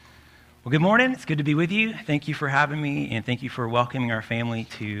Well, good morning. It's good to be with you. Thank you for having me, and thank you for welcoming our family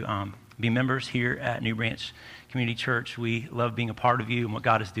to be members here at New Branch Community Church. We love being a part of you and what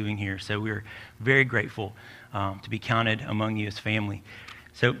God is doing here, so we're very grateful to be counted among you as family.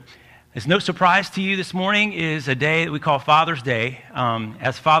 So it's no surprise to you this morning is a day that we call Father's Day.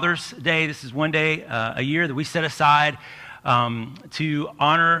 As Father's Day, this is one day a year that we set aside to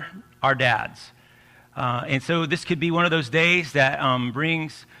honor our dads. And so this could be one of those days that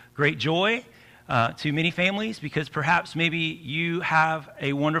brings great joy to many families, because perhaps maybe you have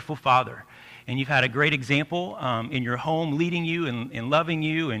a wonderful father and you've had a great example in your home leading you and loving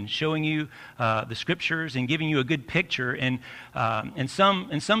you and showing you the scriptures and giving you a good picture and in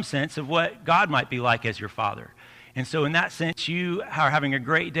some sense of what God might be like as your father. And so in that sense, you are having a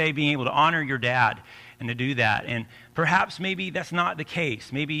great day being able to honor your dad and to do that. And perhaps maybe that's not the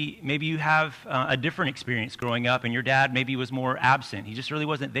case. Maybe you have a different experience growing up and your dad maybe was more absent. He just really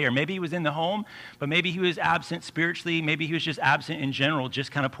wasn't there. Maybe he was in the home, but maybe he was absent spiritually. Maybe he was just absent in general,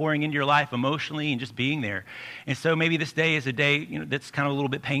 just kind of pouring into your life emotionally and just being there. And so maybe this day is a day that's kind of a little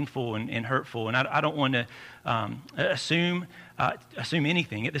bit painful and hurtful. And I don't want to assume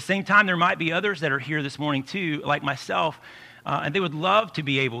anything. At the same time, there might be others that are here this morning too, like myself, and they would love to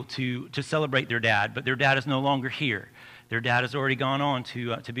be able to celebrate their dad, but their dad is no longer here. Their dad has already gone on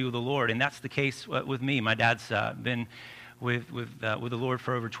to be with the Lord, and that's the case with me. My dad's been with the Lord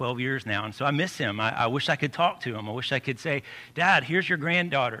for over 12 years now, and so I miss him. I wish I could talk to him. I wish I could say, Dad, here's your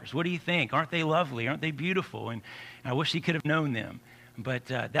granddaughters. What do you think? Aren't they lovely? Aren't they beautiful? And I wish he could have known them. But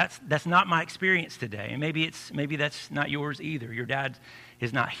that's not my experience today, and maybe that's not yours either. Your dad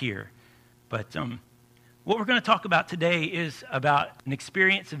is not here, but what we're going to talk about today is about an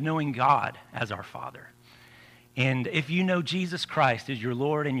experience of knowing God as our Father. And if you know Jesus Christ as your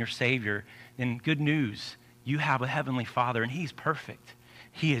Lord and your Savior, then good news, you have a Heavenly Father, and He's perfect.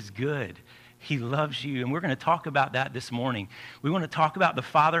 He is good. He loves you, and we're going to talk about that this morning. We want to talk about the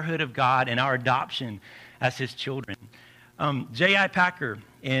fatherhood of God and our adoption as His children. J.I. Packer,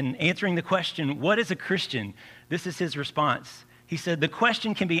 in answering the question, what is a Christian? This is his response. He said, the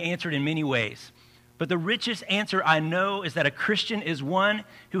question can be answered in many ways, but the richest answer I know is that a Christian is one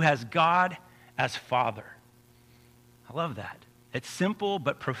who has God as Father. I love that. It's simple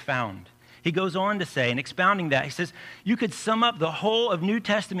but profound. He goes on to say, in expounding that, he says, you could sum up the whole of New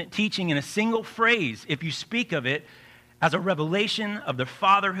Testament teaching in a single phrase if you speak of it as a revelation of the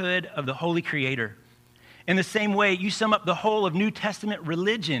fatherhood of the Holy Creator. In the same way, you sum up the whole of New Testament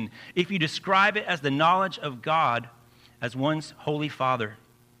religion if you describe it as the knowledge of God as one's Holy Father.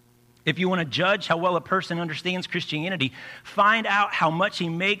 If you want to judge how well a person understands Christianity, find out how much he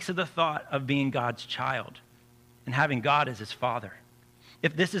makes of the thought of being God's child and having God as his Father.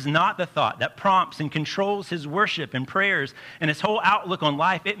 If this is not the thought that prompts and controls his worship and prayers and his whole outlook on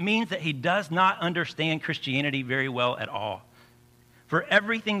life, it means that he does not understand Christianity very well at all. For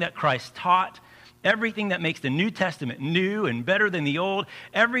everything that Christ taught, everything that makes the New Testament new and better than the Old,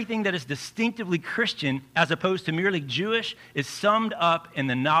 everything that is distinctively Christian as opposed to merely Jewish is summed up in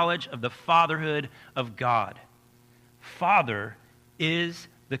the knowledge of the fatherhood of God. Father is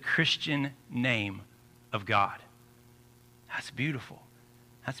the Christian name of God. That's beautiful.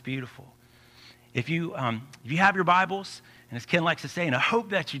 That's beautiful. If you have your Bibles, and as Ken likes to say, and I hope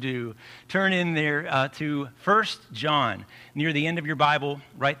that you do, turn in there to 1 John, near the end of your Bible,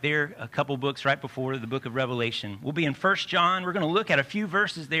 right there, a couple books right before the book of Revelation. We'll be in 1 John. We're going to look at a few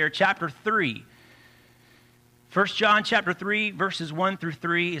verses there, chapter 3. 1 John chapter 3, verses 1 through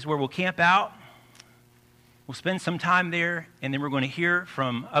 3 is where we'll camp out. We'll spend some time there, and then we're going to hear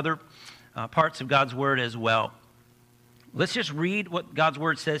from other parts of God's Word as well. Let's just read what God's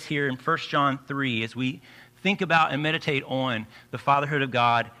Word says here in 1 John 3 as we think about and meditate on the fatherhood of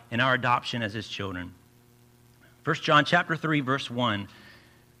God and our adoption as His children. 1 John chapter 3, verse 1.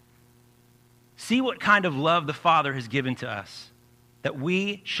 See what kind of love the Father has given to us, that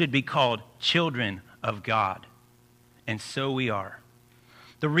we should be called children of God. And so we are.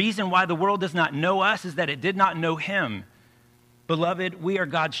 The reason why the world does not know us is that it did not know Him. Beloved, we are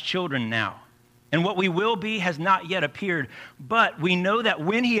God's children now. And what we will be has not yet appeared. But we know that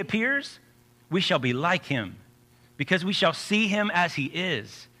when He appears, we shall be like Him, because we shall see Him as He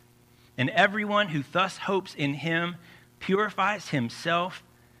is. And everyone who thus hopes in Him purifies himself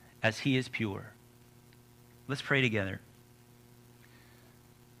as He is pure. Let's pray together.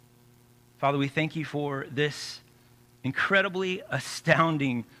 Father, we thank You for this incredibly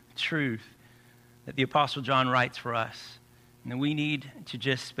astounding truth that the Apostle John writes for us. And we need to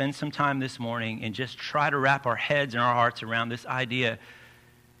just spend some time this morning and just try to wrap our heads and our hearts around this idea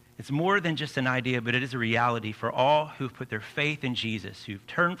It's more than just an idea, but it is a reality for all who've put their faith in Jesus, who've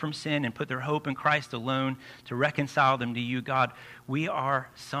turned from sin and put their hope in Christ alone to reconcile them to you, God. We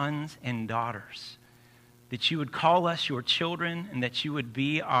are sons and daughters. That you would call us your children and that you would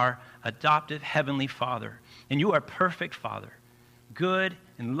be our adoptive heavenly Father. And you are perfect Father, good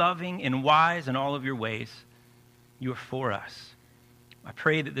and loving and wise in all of your ways. You are for us. I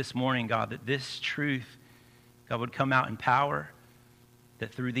pray that this morning, God, that this truth, God, would come out in power,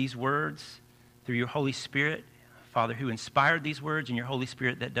 that through these words, through your Holy Spirit, Father, who inspired these words, and your Holy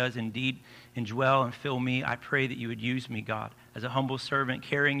Spirit that does indeed indwell and fill me, I pray that you would use me, God, as a humble servant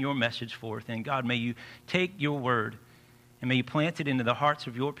carrying your message forth. And God, may you take your word and may you plant it into the hearts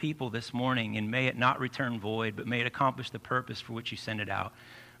of your people this morning, and may it not return void, but may it accomplish the purpose for which you sent it out.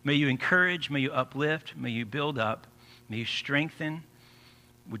 May you encourage, may you uplift, may you build up, may you strengthen.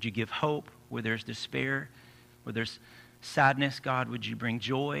 Would you give hope where there's despair, where there's sadness? God, would you bring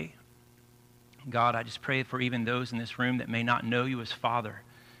joy? God, I just pray for even those in this room that may not know you as Father.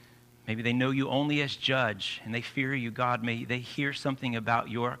 Maybe they know you only as Judge, and they fear you, God. May they hear something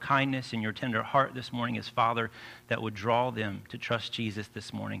about your kindness and your tender heart this morning as Father that would draw them to trust Jesus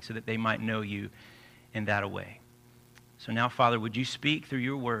this morning so that they might know you in that way. So now, Father, would you speak through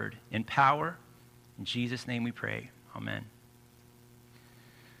your word in power? In Jesus' name we pray. Amen.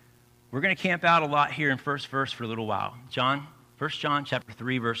 We're going to camp out a lot here in first verse for a little while. 1 John chapter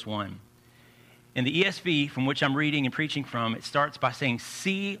 3, verse 1. In the ESV, from which I'm reading and preaching from, it starts by saying,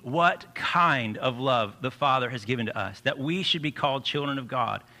 see what kind of love the Father has given to us, that we should be called children of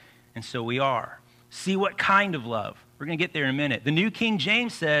God. And so we are. See what kind of love. We're going to get there in a minute. The New King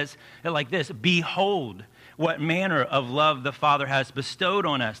James says it like this, behold what manner of love the Father has bestowed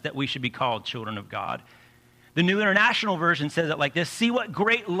on us, that we should be called children of God. The New International Version says it like this, see what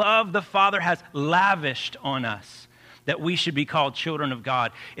great love the Father has lavished on us, that we should be called children of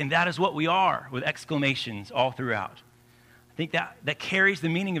God. And that is what we are, with exclamations all throughout. I think that carries the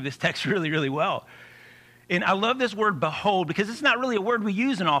meaning of this text really, really well. And I love this word behold, because it's not really a word we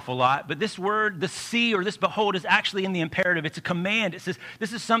use an awful lot, but this word, the see or this behold, is actually in the imperative. It's a command. It says,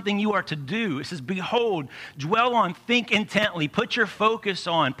 this is something you are to do. It says, behold, dwell on, think intently, put your focus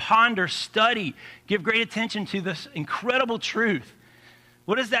on, ponder, study, give great attention to this incredible truth.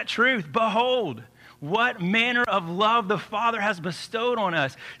 What is that truth? Behold. What manner of love the Father has bestowed on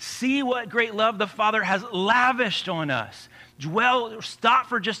us. See what great love the Father has lavished on us. Stop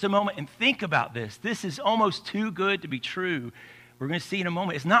for just a moment and think about this. This is almost too good to be true. We're going to see in a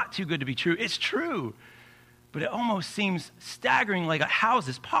moment, it's not too good to be true. It's true. But it almost seems staggering, like how is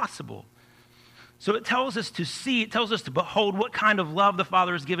this possible? So it tells us to see, it tells us to behold what kind of love the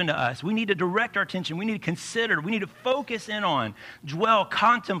Father has given to us. We need to direct our attention. We need to consider. We need to focus in on, dwell,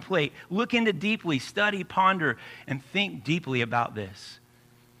 contemplate, look into deeply, study, ponder, and think deeply about this.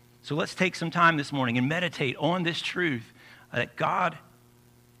 So let's take some time this morning and meditate on this truth that God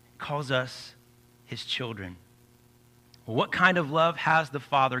calls us his children. Well, what kind of love has the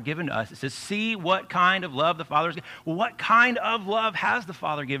Father given to us? It says, see what kind of love the Father has given. Well, what kind of love has the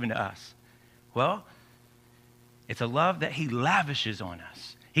Father given to us? Well, it's a love that he lavishes on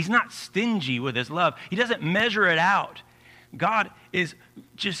us. He's not stingy with his love. He doesn't measure it out. God is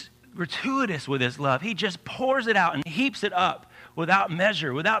just gratuitous with his love. He just pours it out and heaps it up without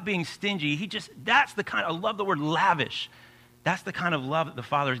measure, without being stingy. That's the kind, I love the word lavish. That's the kind of love that the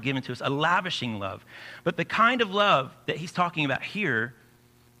Father has given to us, a lavishing love. But the kind of love that he's talking about here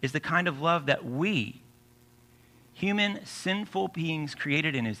is the kind of love that we, human, sinful beings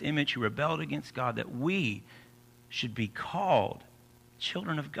created in his image who rebelled against God, that we should be called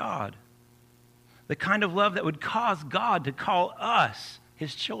children of God. The kind of love that would cause God to call us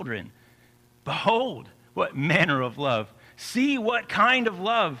his children. Behold, what manner of love. See what kind of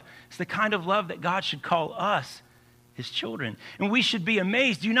love. It's the kind of love that God should call us his children. And we should be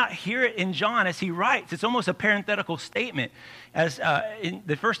amazed. Do you not hear it in John as he writes? It's almost a parenthetical statement. As in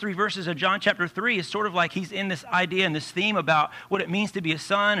the first 3 verses of John chapter 3 is sort of like he's in this idea and this theme about what it means to be a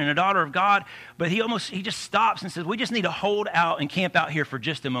son and a daughter of God. But he just stops and says, we just need to hold out and camp out here for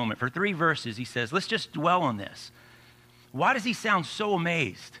just a moment. For 3 verses, he says, let's just dwell on this. Why does he sound so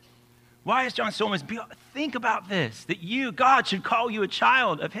amazed? Why is John so amazed? Think about this, that God should call you a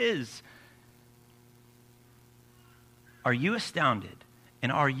child of his. Are you astounded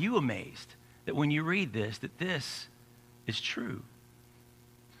and are you amazed that when you read this, that this is true?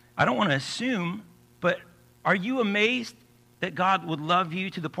 I don't want to assume, but are you amazed that God would love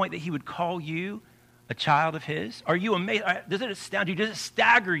you to the point that he would call you a child of his? Are you amazed? Does it astound you? Does it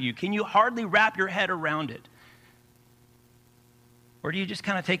stagger you? Can you hardly wrap your head around it? Or do you just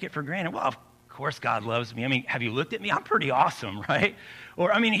kind of take it for granted? Well, of course God loves me. I mean, have you looked at me? I'm pretty awesome, right?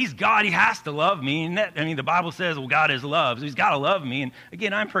 Or, I mean, he's God. He has to love me. And the Bible says, well, God is love. So he's got to love me. And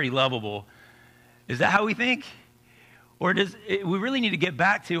again, I'm pretty lovable. Is that how we think? Or we really need to get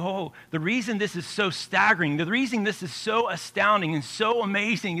back to, the reason this is so staggering, the reason this is so astounding and so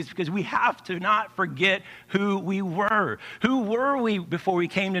amazing is because we have to not forget who we were. Who were we before we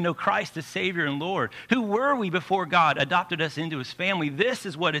came to know Christ as Savior and Lord? Who were we before God adopted us into his family? This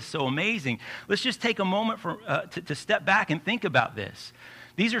is what is so amazing. Let's just take a moment to step back and think about this.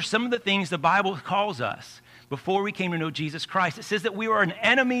 These are some of the things the Bible calls us before we came to know Jesus Christ. It says that we were an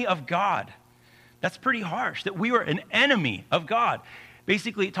enemy of God. That's pretty harsh, that we were an enemy of God.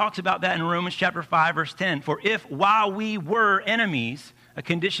 Basically, it talks about that in Romans chapter 5, verse 10. For if while we were enemies, a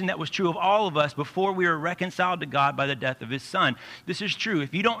condition that was true of all of us before we were reconciled to God by the death of his Son. This is true.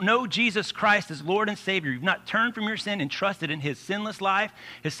 If you don't know Jesus Christ as Lord and Savior, you've not turned from your sin and trusted in his sinless life,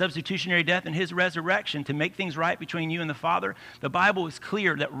 his substitutionary death, and his resurrection to make things right between you and the Father, the Bible is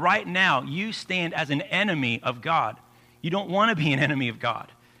clear that right now you stand as an enemy of God. You don't want to be an enemy of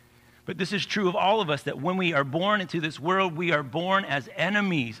God. But this is true of all of us, that when we are born into this world, we are born as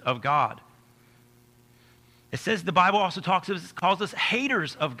enemies of God. It says the Bible also calls us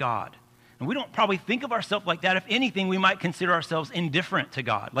haters of God. And we don't probably think of ourselves like that. If anything, we might consider ourselves indifferent to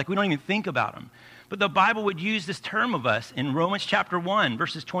God, like we don't even think about him. But the Bible would use this term of us in Romans chapter 1,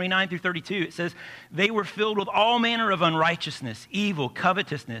 verses 29 through 32. It says, they were filled with all manner of unrighteousness, evil,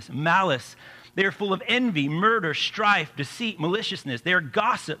 covetousness, malice. They are full of envy, murder, strife, deceit, maliciousness. They are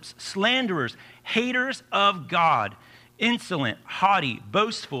gossips, slanderers, haters of God, insolent, haughty,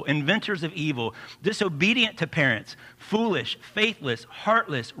 boastful, inventors of evil, disobedient to parents, foolish, faithless,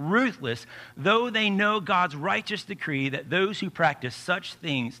 heartless, ruthless, though they know God's righteous decree that those who practice such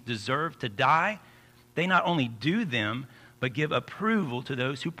things deserve to die, they not only do them, but give approval to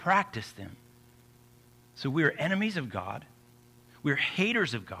those who practice them. So we are enemies of God. We're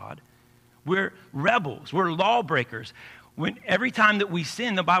haters of God. We're rebels. We're lawbreakers. Every time that we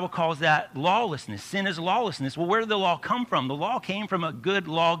sin, the Bible calls that lawlessness. Sin is lawlessness. Well, where did the law come from? The law came from a good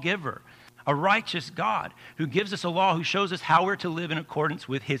lawgiver, a righteous God who gives us a law, who shows us how we're to live in accordance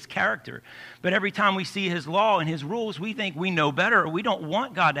with his character. But every time we see his law and his rules, we think we know better, or we don't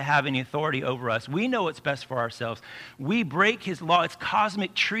want God to have any authority over us. We know what's best for ourselves. We break his law. It's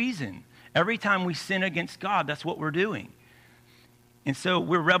cosmic treason. Every time we sin against God, that's what we're doing. And so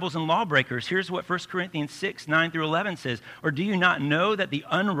we're rebels and lawbreakers. Here's what 1 Corinthians 6, 9 through 11 says. Or do you not know that the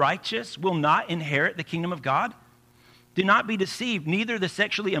unrighteous will not inherit the kingdom of God? Do not be deceived. Neither the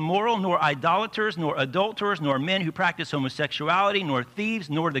sexually immoral, nor idolaters, nor adulterers, nor men who practice homosexuality, nor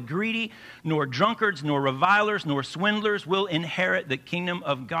thieves, nor the greedy, nor drunkards, nor revilers, nor swindlers will inherit the kingdom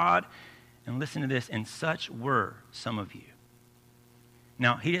of God. And listen to this. And such were some of you.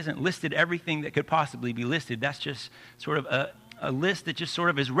 Now, he hasn't listed everything that could possibly be listed. That's just sort of a list that just sort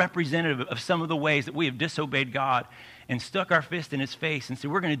of is representative of some of the ways that we have disobeyed God and stuck our fist in his face and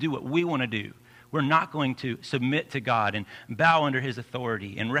said, we're going to do what we want to do. We're not going to submit to God and bow under his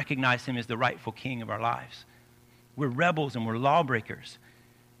authority and recognize him as the rightful king of our lives. We're rebels and we're lawbreakers.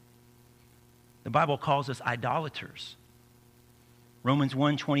 The Bible calls us idolaters. Romans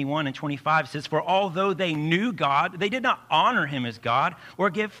 1, 21 and 25 says, for although they knew God, they did not honor him as God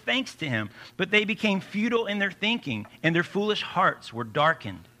or give thanks to him, but they became futile in their thinking, and their foolish hearts were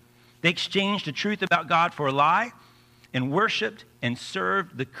darkened. They exchanged the truth about God for a lie and worshiped and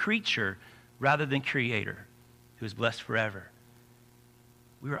served the creature rather than Creator, who is blessed forever.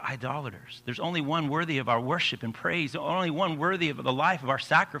 We were idolaters. There's only one worthy of our worship and praise, only one worthy of the life of our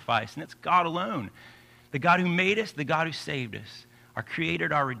sacrifice, and it's God alone. The God who made us, the God who saved us, our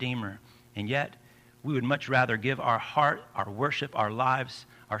Creator, our Redeemer. And yet, we would much rather give our heart, our worship, our lives,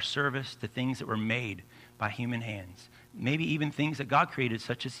 our service to things that were made by human hands. Maybe even things that God created,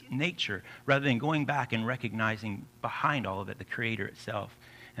 such as nature, rather than going back and recognizing behind all of it the Creator itself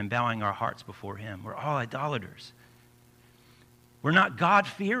and bowing our hearts before him. We're all idolaters. We're not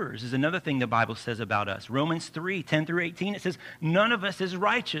God-fearers is another thing the Bible says about us. Romans 3, 10 through 18, it says, none of us is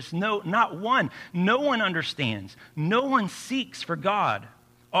righteous. No, not one. No one understands. No one seeks for God.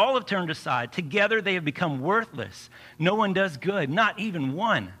 All have turned aside. Together they have become worthless. No one does good, not even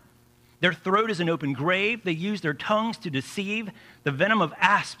one. Their throat is an open grave. They use their tongues to deceive. The venom of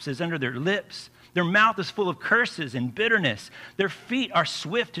asps is under their lips. Their mouth is full of curses and bitterness. Their feet are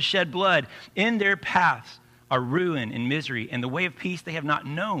swift to shed blood. In their paths are ruin and misery, and the way of peace they have not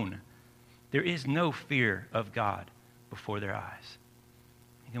known. There is no fear of God before their eyes.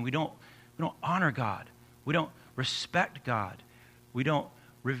 And we don't honor God. We don't respect God. We don't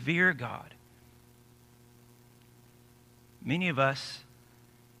revere God. Many of us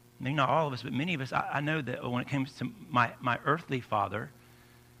maybe not all of us, but many of us, I know that when it comes to my earthly father,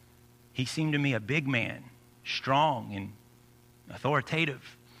 he seemed to me a big man, strong and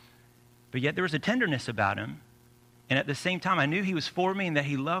authoritative. But yet there was a tenderness about him. And at the same time, I knew he was for me and that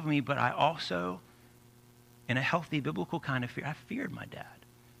he loved me, but I also, in a healthy biblical kind of fear, I feared my dad.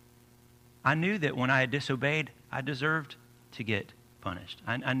 I knew that when I had disobeyed, I deserved to get punished.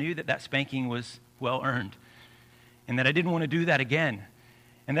 I knew that spanking was well earned and that I didn't want to do that again.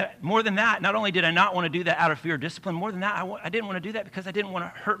 And that more than that, not only did I not want to do that out of fear of discipline, more than that, I didn't want to do that because I didn't want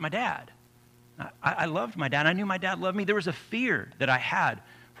to hurt my dad. I loved my dad. I knew my dad loved me. There was a fear that I had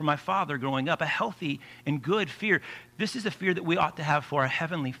for my father growing up, a healthy and good fear. This is a fear that we ought to have for our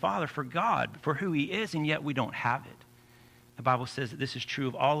Heavenly Father, for God, for who He is, and yet we don't have it. The Bible says that this is true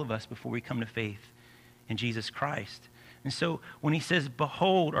of all of us before we come to faith in Jesus Christ. And so when He says,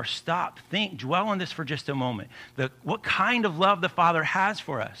 behold, or stop, think, dwell on this for just a moment. What kind of love the Father has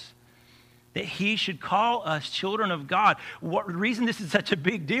for us. That He should call us children of God. The reason this is such a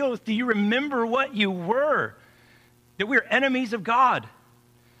big deal is, do you remember what you were? That we were enemies of God.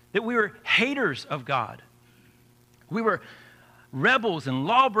 That we were haters of God. We were rebels and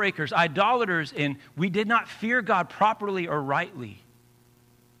lawbreakers, idolaters, and we did not fear God properly or rightly.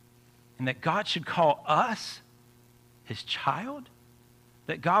 And that God should call us His child?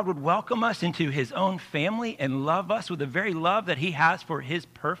 That God would welcome us into His own family and love us with the very love that He has for His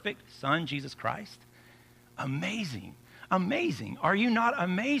perfect Son, Jesus Christ? Amazing. Amazing. Are you not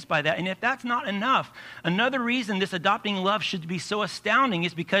amazed by that? And if that's not enough, another reason this adopting love should be so astounding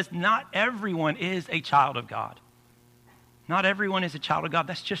is because not everyone is a child of God. Not everyone is a child of God.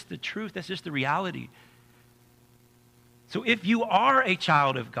 That's just the truth. That's just the reality. So if you are a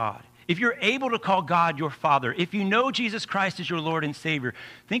child of God, if you're able to call God your Father, if you know Jesus Christ as your Lord and Savior,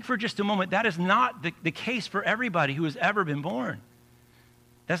 think for just a moment, that is not the case for everybody who has ever been born.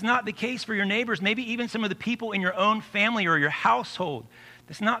 That's not the case for your neighbors, maybe even some of the people in your own family or your household.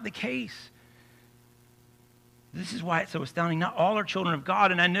 That's not the case. This is why it's so astounding. Not all are children of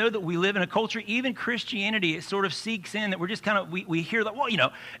God. And I know that we live in a culture, even Christianity, it sort of seeks in that we're just kind of, we hear that,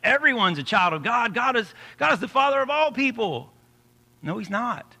 well, everyone's a child of God. God is the Father of all people. No, He's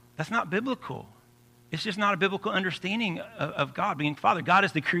not. That's not biblical. It's just not a biblical understanding of God being Father. God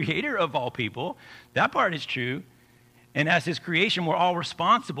is the creator of all people. That part is true. And as His creation, we're all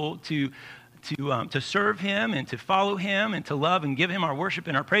responsible to serve Him and to follow Him and to love and give Him our worship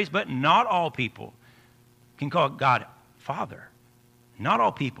and our praise. But not all people can call God Father. Not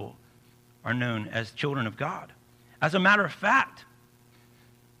all people are known as children of God. As a matter of fact,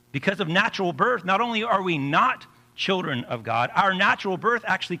 because of natural birth, not only are we not children of God, our natural birth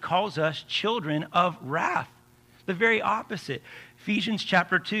actually calls us children of wrath. The very opposite. Ephesians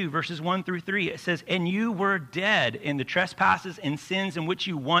chapter 2, verses 1 through 3, it says, and you were dead in the trespasses and sins in which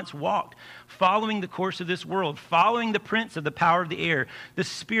you once walked, following the course of this world, following the prince of the power of the air, the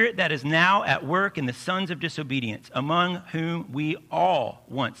spirit that is now at work in the sons of disobedience, among whom we all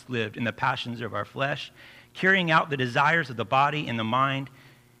once lived in the passions of our flesh, carrying out the desires of the body and the mind,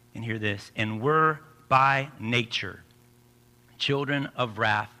 and hear this, and were by nature children of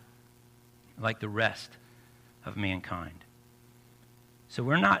wrath like the rest of mankind. So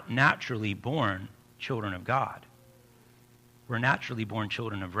we're not naturally born children of God. We're naturally born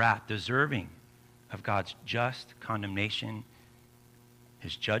children of wrath, deserving of God's just condemnation,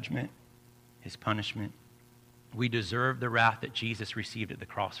 His judgment, His punishment. We deserve the wrath that Jesus received at the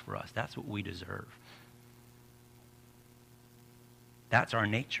cross for us. That's what we deserve. That's our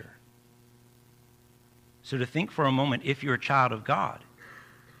nature. So to think for a moment, if you're a child of God,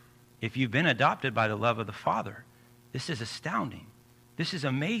 if you've been adopted by the love of the Father, this is astounding. This is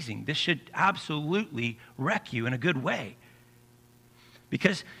amazing. This should absolutely wreck you in a good way.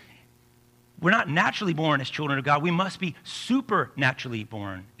 Because we're not naturally born as children of God. We must be supernaturally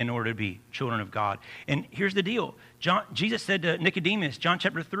born in order to be children of God. And here's the deal. Jesus said to Nicodemus, John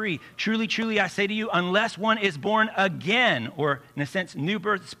chapter 3, truly, truly, I say to you, unless one is born again, or in a sense, new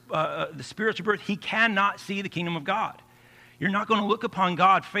birth, the spiritual birth, he cannot see the kingdom of God. You're not going to look upon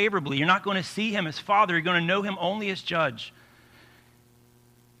God favorably. You're not going to see Him as Father. You're going to know Him only as Judge.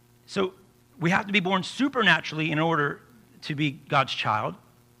 So we have to be born supernaturally in order to be God's child.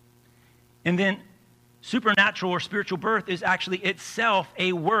 And then supernatural or spiritual birth is actually itself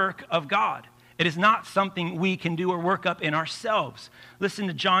a work of God. It is not something we can do or work up in ourselves. Listen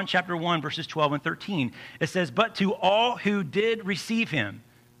to John chapter 1, verses 12 and 13. It says, but to all who did receive Him,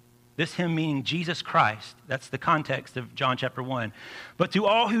 this Him meaning Jesus Christ. That's the context of John chapter 1. But to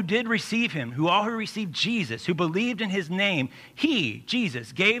all who did receive Him, all who received Jesus, who believed in His name, He,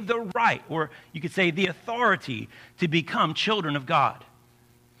 Jesus, gave the right, or you could say the authority, to become children of God.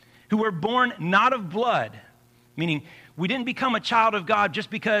 who were born not of blood, meaning we didn't become a child of God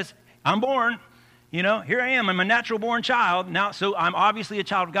just because I'm born. Here I am. I'm a natural born child now, so I'm obviously a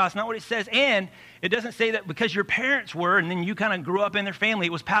child of God. It's not what it says. And it doesn't say that because your parents were and then you kind of grew up in their family,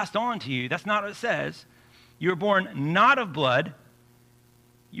 it was passed on to you. That's not what it says. You were born not of blood.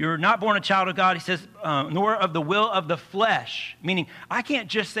 You're not born a child of God. He says, nor of the will of the flesh, meaning I can't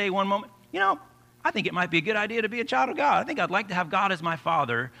just say one moment, I think it might be a good idea to be a child of God. I think I'd like to have God as my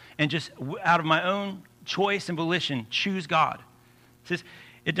father and just out of my own choice and volition choose God. It says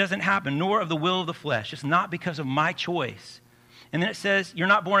it doesn't happen, nor of the will of the flesh. It's not because of my choice. And then it says you're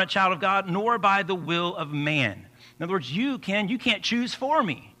not born a child of God, nor by the will of man. In other words, you can't choose for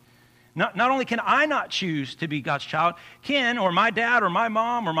me. Not only can I not choose to be God's child, Ken or my dad or my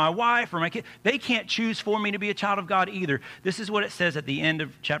mom or my wife or my kid, they can't choose for me to be a child of God either. This is what it says at the end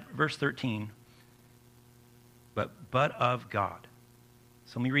of verse 13. But of God.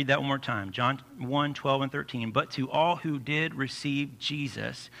 So let me read that one more time. John 1, 12 and 13. But to all who did receive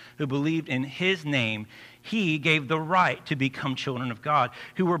Jesus, who believed in his name, he gave the right to become children of God,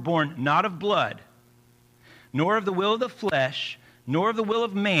 who were born not of blood, nor of the will of the flesh, nor of the will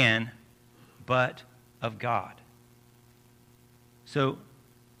of man, but of God. So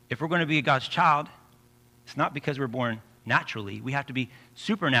if we're going to be God's child, it's not because we're born naturally. We have to be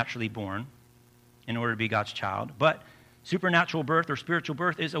supernaturally born in order to be God's child. But supernatural birth or spiritual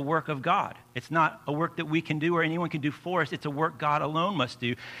birth is a work of God. It's not a work that we can do or anyone can do for us. It's a work God alone must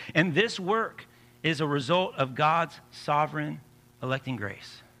do. And this work is a result of God's sovereign electing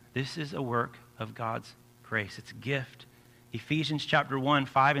grace. This is a work of God's grace. It's a gift. Ephesians chapter 1,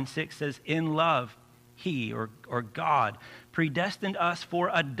 5 and 6 says, in love, he or God predestined us for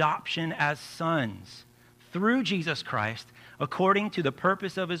adoption as sons through Jesus Christ, according to the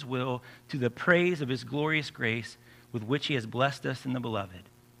purpose of his will, to the praise of his glorious grace, with which he has blessed us in the beloved.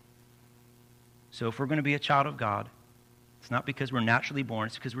 So if we're going to be a child of God, it's not because we're naturally born,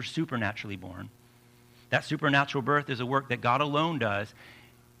 it's because we're supernaturally born. That supernatural birth is a work that God alone does,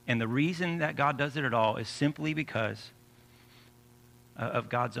 and the reason that God does it at all is simply because of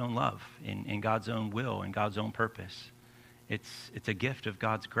God's own love and God's own will and God's own purpose. It's a gift of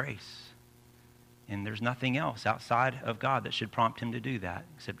God's grace. And there's nothing else outside of God that should prompt him to do that,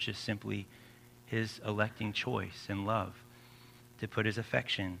 except just simply his electing choice and love to put his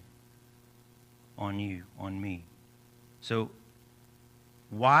affection on you, on me. So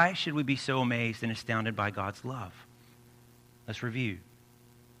why should we be so amazed and astounded by God's love? Let's review.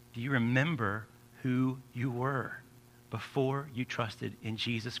 Do you remember who you were before you trusted in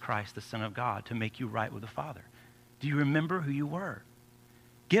Jesus Christ, the Son of God, to make you right with the Father? Do you remember who you were?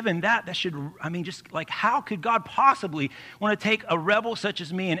 Given that should, just like, how could God possibly want to take a rebel such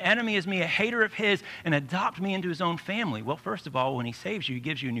as me, an enemy as me, a hater of his, and adopt me into his own family? Well, first of all, when he saves you, he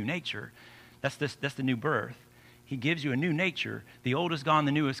gives you a new nature. That's the new birth. He gives you a new nature. The old is gone,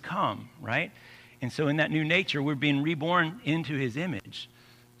 the new has come, right? And so in that new nature, we're being reborn into his image.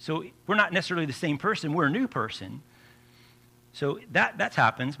 So we're not necessarily the same person, we're a new person. So that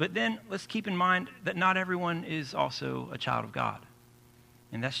happens, but then let's keep in mind that not everyone is also a child of God.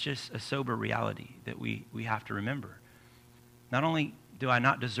 And that's just a sober reality that we have to remember. Not only do I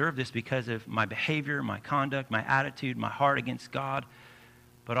not deserve this because of my behavior, my conduct, my attitude, my heart against God,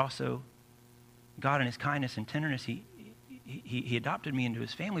 but also God in his kindness and tenderness, he adopted me into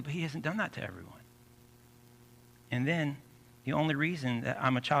his family, but he hasn't done that to everyone. And then the only reason that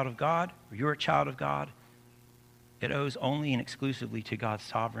I'm a child of God, or you're a child of God, it owes only and exclusively to God's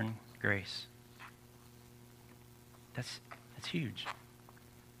sovereign grace. That's huge.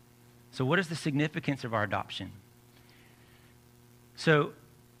 So what is the significance of our adoption? So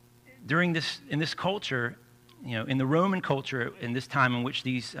in this culture, in the Roman culture, in this time in which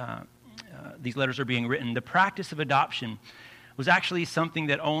these letters are being written, the practice of adoption was actually something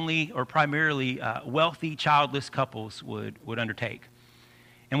that only or primarily wealthy, childless couples would undertake.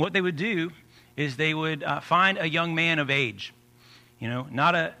 And what they would do is they would find a young man of age,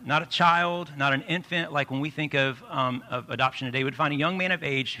 not a child, not an infant, like when we think of adoption today. Would find a young man of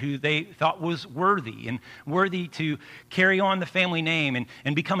age who they thought was worthy to carry on the family name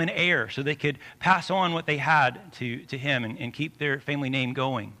and become an heir, so they could pass on what they had to him and keep their family name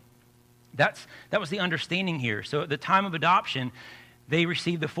going. That was the understanding here. So at the time of adoption, they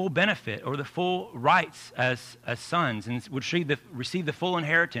received the full benefit or the full rights as sons, and would receive the full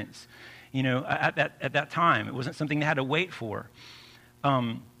inheritance. At that time, it wasn't something they had to wait for.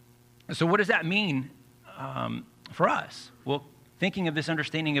 So what does that mean for us? Well, thinking of this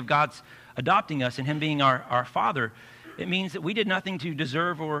understanding of God's adopting us and him being our Father, it means that we did nothing to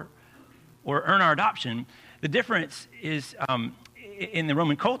deserve or earn our adoption. The difference is in the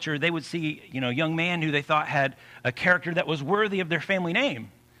Roman culture, they would see, a young man who they thought had a character that was worthy of their family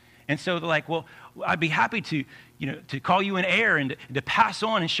name. And so they're like, well, I'd be happy to, to call you an heir and to pass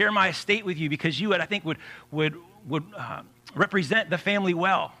on and share my estate with you because you, I think, would represent the family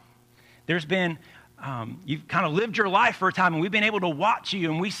well. There's been, you've kind of lived your life for a time, and we've been able to watch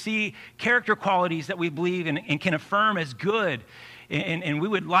you, and we see character qualities that we believe and can affirm as good. And we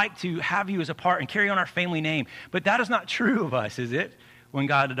would like to have you as a part and carry on our family name. But that is not true of us, is it, when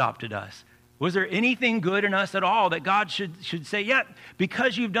God adopted us? Was there anything good in us at all that God should say, yeah,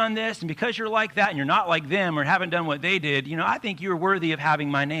 because you've done this and because you're like that and you're not like them or haven't done what they did, I think you're worthy of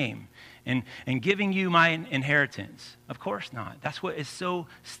having my name and giving you my inheritance? Of course not. That's what is so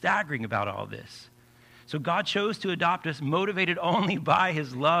staggering about all this. So God chose to adopt us, motivated only by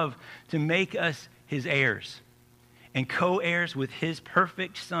his love to make us his heirs and co-heirs with his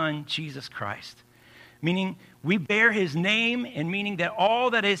perfect Son, Jesus Christ. Meaning we bear his name, and meaning that all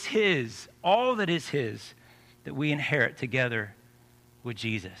that is his, that we inherit together with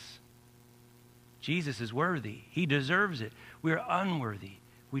Jesus. Jesus is worthy. He deserves it. We are unworthy.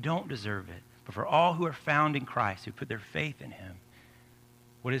 We don't deserve it. But for all who are found in Christ, who put their faith in him,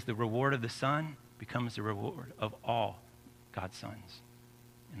 what is the reward of the Son becomes the reward of all God's sons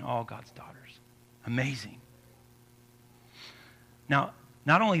and all God's daughters. Amazing. Now,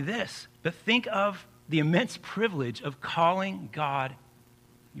 not only this, but think of the immense privilege of calling God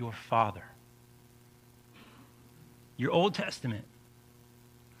your Father. Your Old Testament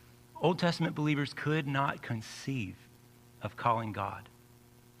believers could not conceive of calling God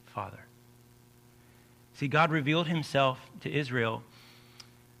Father. See, God revealed himself to Israel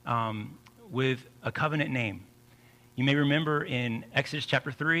with a covenant name. You may remember in Exodus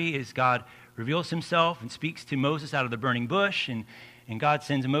chapter 3, as God reveals himself and speaks to Moses out of the burning bush, and God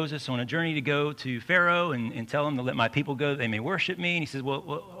sends Moses on a journey to go to Pharaoh and tell him to let my people go that they may worship me. And he says, well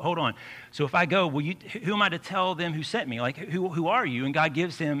hold on. So if I go, who am I to tell them who sent me? Like, who are you? And God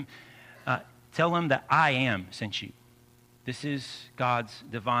gives him, tell him that I am sent you. This is God's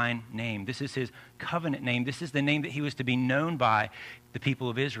divine name. This is his covenant name. This is the name that he was to be known by the people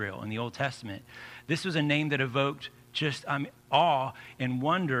of Israel in the Old Testament. This was a name that evoked just awe and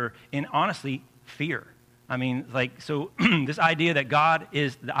wonder and honestly fear. So this idea that God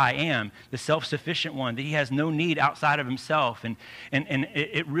is the I am, the self-sufficient one, that he has no need outside of himself. And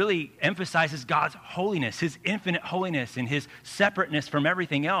it really emphasizes God's holiness, his infinite holiness and his separateness from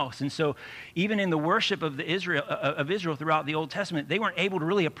everything else. And so even in the worship of Israel throughout the Old Testament, they weren't able to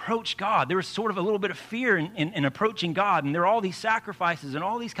really approach God. There was sort of a little bit of fear in approaching God. And there are all these sacrifices and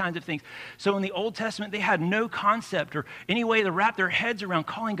all these kinds of things. So in the Old Testament, they had no concept or any way to wrap their heads around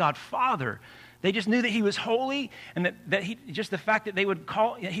calling God Father. They just knew that he was holy, and that he, just the fact that he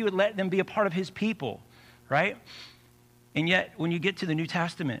would let them be a part of his people, right? And yet, when you get to the New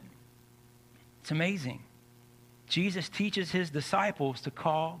Testament, it's amazing. Jesus teaches his disciples to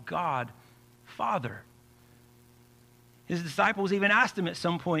call God Father. His disciples even asked him at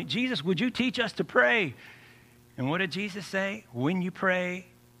some point, Jesus, would you teach us to pray? And what did Jesus say? When you pray,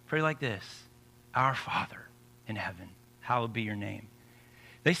 pray like this: Our Father in heaven, hallowed be your name.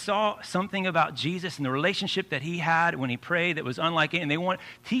 They saw something about Jesus and the relationship that he had when he prayed that was unlike it, and they want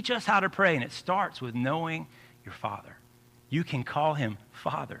to teach us how to pray, and it starts with knowing your Father. You can call him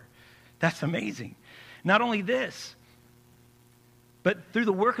Father. That's amazing. Not only this, but through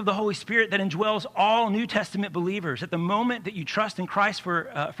the work of the Holy Spirit that indwells all New Testament believers. At the moment that you trust in Christ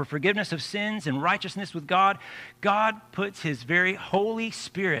for forgiveness of sins and righteousness with God, God puts his very Holy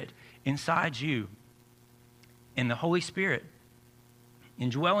Spirit inside you. And the Holy Spirit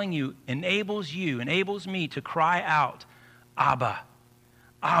indwelling you enables me to cry out, Abba,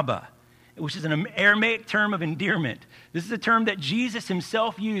 Abba, which is an Aramaic term of endearment. This is a term that Jesus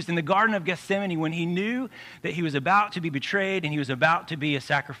himself used in the Garden of Gethsemane when he knew that he was about to be betrayed and he was about to be a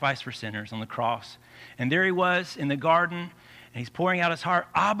sacrifice for sinners on the cross. And there he was in the garden, and he's pouring out his heart,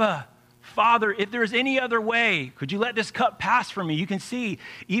 Abba, Father, if there is any other way, could you let this cup pass from me? You can see,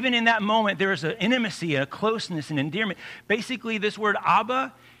 even in that moment, there is an intimacy, a closeness, an endearment. Basically, this word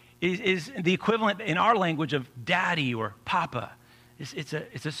Abba is the equivalent in our language of daddy or papa. It's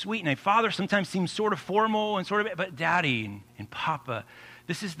a sweet name. Father sometimes seems sort of formal and but daddy and papa.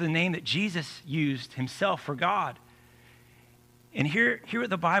 This is the name that Jesus used himself for God. And hear what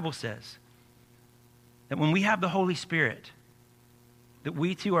the Bible says, that when we have the Holy Spirit, that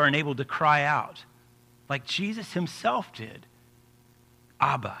we too are enabled to cry out like Jesus himself did,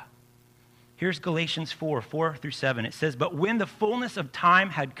 Abba. Here's Galatians 4:4-7. It says, but when the fullness of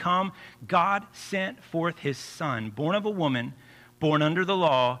time had come, God sent forth his Son, born of a woman, born under the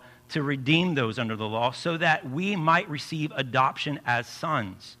law, to redeem those under the law so that we might receive adoption as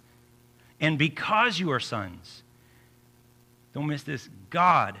sons. And because you are sons, don't miss this,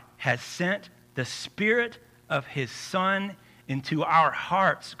 God has sent the Spirit of his Son into our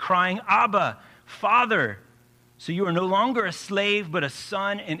hearts, crying, Abba, Father. So you are no longer a slave, but a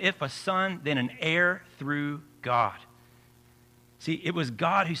son, and if a son, then an heir through God. See, it was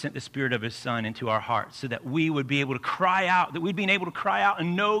God who sent the Spirit of his Son into our hearts so that we would be able to cry out, that we'd be able to cry out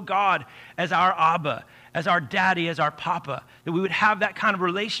and know God as our Abba, as our daddy, as our papa, that we would have that kind of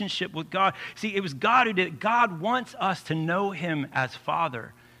relationship with God. See, it was God who did it. God wants us to know him as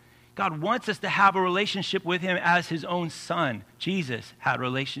Father. God wants us to have a relationship with him as his own Son. Jesus had a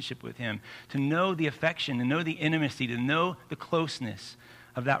relationship with him, to know the affection, to know the intimacy, to know the closeness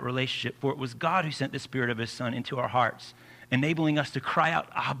of that relationship. For it was God who sent the Spirit of his Son into our hearts, enabling us to cry out,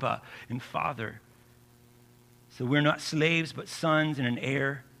 Abba and Father. So we're not slaves, but sons and an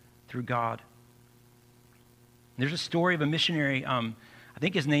heir through God. There's a story of a missionary, I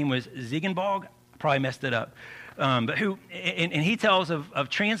think his name was Ziegenbalg. I probably messed it up. But he tells of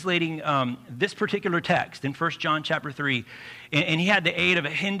translating this particular text in 1 John chapter 3. And he had the aid of a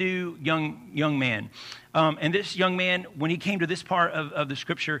Hindu young man. And this young man, when he came to this part of the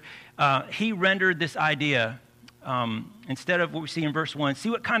scripture, he rendered this idea, instead of what we see in verse 1, see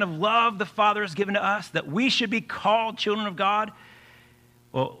what kind of love the Father has given to us, that we should be called children of God.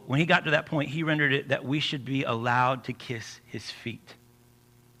 Well, when he got to that point, he rendered it that we should be allowed to kiss his feet.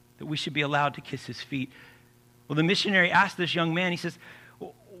 That we should be allowed to kiss his feet. Well, the missionary asked this young man, he says,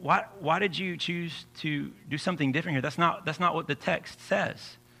 why did you choose to do something different here? That's not what the text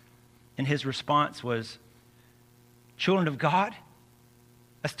says. And his response was, children of God?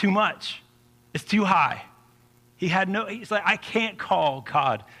 That's too much. It's too high. He's like, I can't call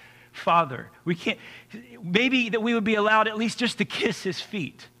God Father. We can't, maybe that we would be allowed at least just to kiss his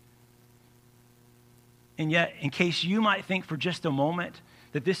feet. And yet, in case you might think for just a moment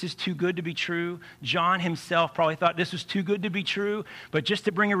that this is too good to be true, John himself probably thought this was too good to be true, but just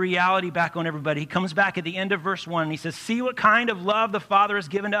to bring a reality back on everybody, he comes back at the end of verse 1 and he says, see what kind of love the Father has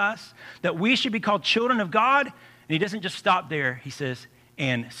given to us, that we should be called children of God. And he doesn't just stop there. He says,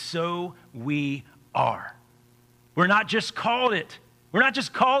 and so we are. We're not just called it. We're not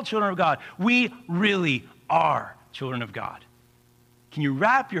just called children of God. We really are children of God. Can you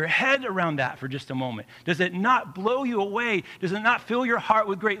wrap your head around that for just a moment? Does it not blow you away? Does it not fill your heart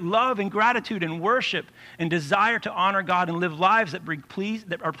with great love and gratitude and worship and desire to honor God and live lives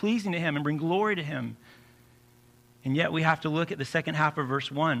that are pleasing to him and bring glory to him? And yet we have to look at the second half of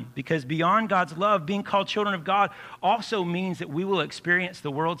verse 1, because beyond God's love, being called children of God also means that we will experience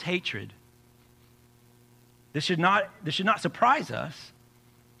the world's hatred. This should not surprise us.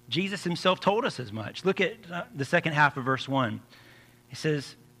 Jesus himself told us as much. Look at the second half of verse 1. He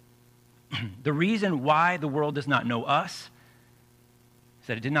says, the reason why the world does not know us is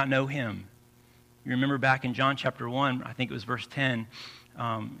that it did not know him. You remember back in John chapter 1, I think it was verse 10,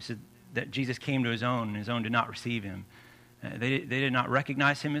 it said that Jesus came to his own, and his own did not receive him. They did not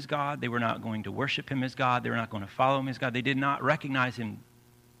recognize him as God. They were not going to worship him as God. They were not going to follow him as God. They did not recognize him.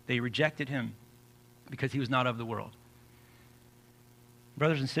 They rejected him because he was not of the world.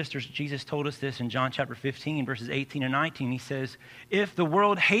 Brothers and sisters, Jesus told us this in John chapter 15, verses 18 and 19. He says, if the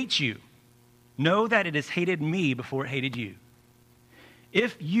world hates you, know that it has hated me before it hated you.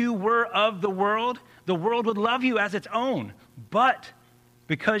 If you were of the world would love you as its own. But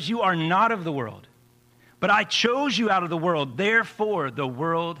because you are not of the world, but I chose you out of the world, therefore the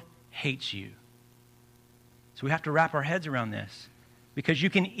world hates you. So we have to wrap our heads around this. Because you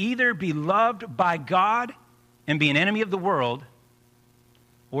can either be loved by God and be an enemy of the world,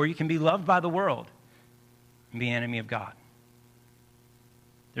 or you can be loved by the world and be an enemy of God.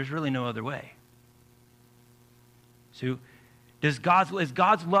 There's really no other way. So is God's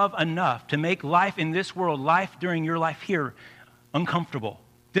love enough to make life in this world, life during your life here, uncomfortable,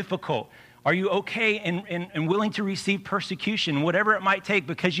 difficult? Are you okay and willing to receive persecution, whatever it might take,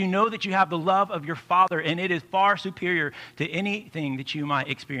 because you know that you have the love of your Father, and it is far superior to anything that you might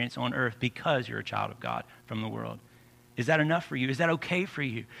experience on earth because you're a child of God from the world? Is that enough for you? Is that okay for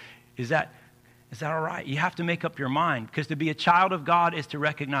you? Is that all right? You have to make up your mind, because to be a child of God is to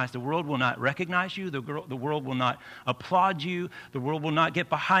recognize the world will not recognize you. The world will not applaud you. The world will not get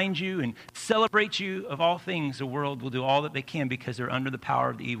behind you and celebrate you. Of all things, the world will do all that they can because they're under the power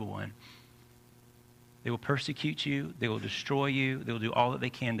of the evil one. They will persecute you. They will destroy you. They will do all that they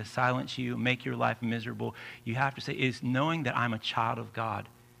can to silence you, make your life miserable. You have to say, is knowing that I'm a child of God,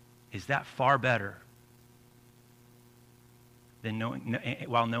 is that far better than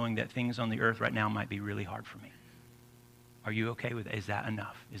knowing that things on the earth right now might be really hard for me? Are you okay with it? Is that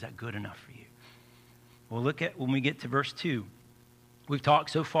enough? Is that good enough for you? Well, look at when we get to verse 2. We've talked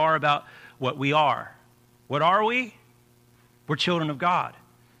so far about what we are. What are we? We're children of God.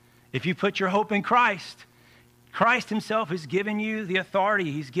 If you put your hope in Christ, Christ himself has given you the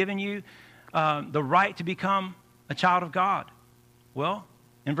authority. He's given you the right to become a child of God. Well,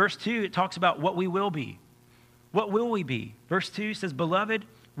 in verse 2, it talks about what we will be. What will we be? Verse 2 says, beloved,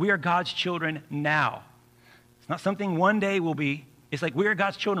 we are God's children now. It's not something one day will be. It's like we are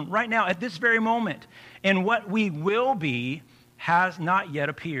God's children right now at this very moment. And what we will be has not yet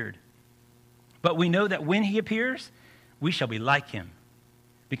appeared. But we know that when he appears, we shall be like him,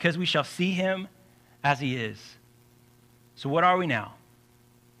 because we shall see him as he is. So what are we now?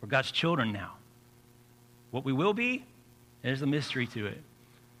 We're God's children now. What we will be, there's a mystery to it.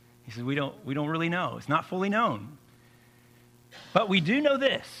 He says we don't really know. It's not fully known. But we do know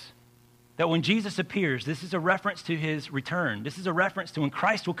this, that when Jesus appears, this is a reference to his return. This is a reference to when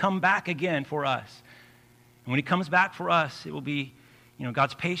Christ will come back again for us. And when he comes back for us, it will be,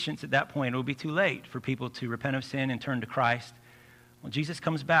 God's patience at that point. It will be too late for people to repent of sin and turn to Christ. When Jesus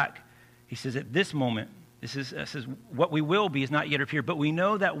comes back, he says at this moment, says what we will be is not yet appeared, but we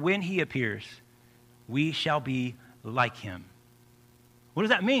know that when he appears, we shall be like him. What does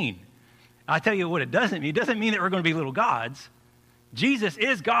that mean? I'll tell you what it doesn't mean. It doesn't mean that we're going to be little gods. Jesus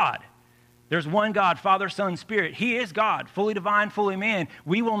is God. There's one God, Father, Son, Spirit. He is God, fully divine, fully man.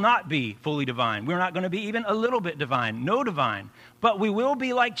 We will not be fully divine. We're not going to be even a little bit divine, no divine. But we will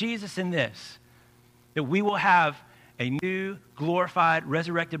be like Jesus in this, that we will have a new, glorified,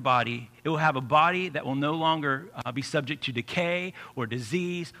 resurrected body. It will have a body that will no longer be subject to decay or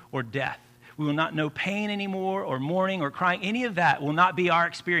disease or death. We will not know pain anymore or mourning or crying. Any of that will not be our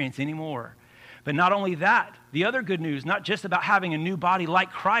experience anymore. But not only that, the other good news, not just about having a new body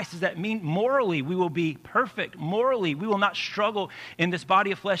like Christ, is that morally we will be perfect. Morally, we will not struggle in this body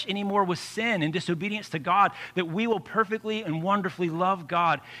of flesh anymore with sin and disobedience to God, that we will perfectly and wonderfully love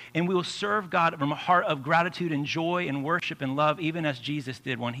God, and we will serve God from a heart of gratitude and joy and worship and love, even as Jesus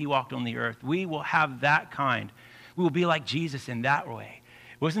did when he walked on the earth. We will have that kind. We will be like Jesus in that way.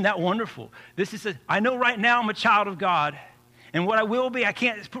 Wasn't that wonderful? I know right now I'm a child of God. And what I will be, I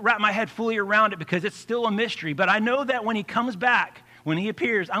can't wrap my head fully around it because it's still a mystery. But I know that when he comes back, when he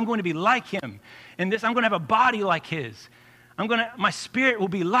appears, I'm going to be like him. And I'm going to have a body like his. My spirit will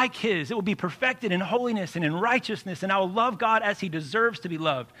be like his. It will be perfected in holiness and in righteousness. And I will love God as he deserves to be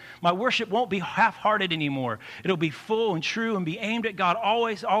loved. My worship won't be half-hearted anymore. It'll be full and true and be aimed at God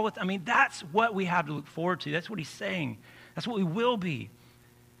always, all the time. That's what we have to look forward to. That's what he's saying. That's what we will be.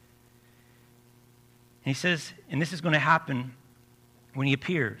 And he says, and this is going to happen when he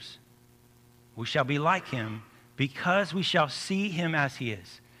appears. We shall be like him because we shall see him as he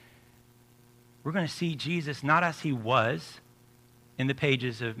is. We're going to see Jesus not as he was in the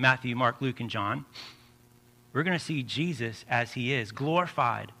pages of Matthew, Mark, Luke, and John. We're going to see Jesus as he is,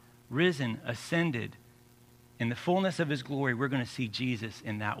 glorified, risen, ascended. In the fullness of his glory, we're going to see Jesus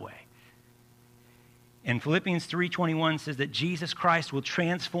in that way. And Philippians 3:21 says that Jesus Christ will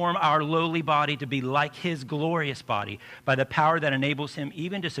transform our lowly body to be like his glorious body by the power that enables him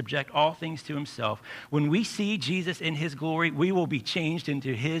even to subject all things to himself. When we see Jesus in his glory, we will be changed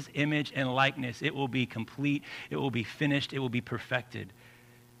into his image and likeness. It will be complete. It will be finished. It will be perfected.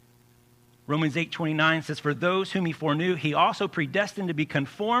 Romans 8:29 says, for those whom he foreknew, he also predestined to be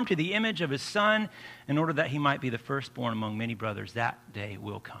conformed to the image of his Son in order that he might be the firstborn among many brothers. That day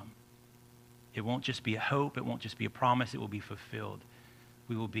will come. It won't just be a hope. It won't just be a promise. It will be fulfilled.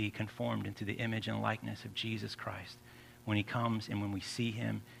 We will be conformed into the image and likeness of Jesus Christ when he comes and when we see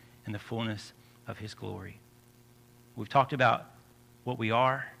him in the fullness of his glory. We've talked about what we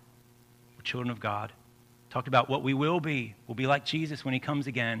are. We're children of God. Talked about what we will be. We'll be like Jesus when he comes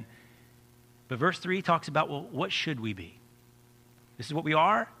again. But verse 3 talks about, well, what should we be? This is what we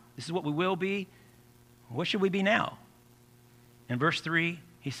are. This is what we will be. What should we be now? In verse 3,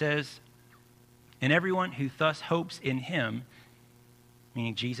 he says, and everyone who thus hopes in him,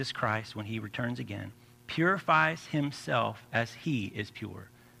 meaning Jesus Christ when he returns again, purifies himself as he is pure.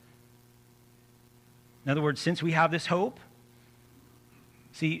 In other words, since we have this hope,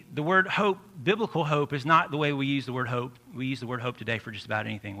 see, the word hope, biblical hope, is not the way we use the word hope. We use the word hope today for just about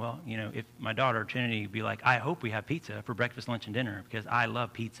anything. Well, if my daughter, Trinity, would be like, I hope we have pizza for breakfast, lunch, and dinner because I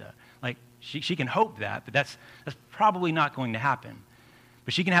love pizza. Like, she can hope that, but that's probably not going to happen.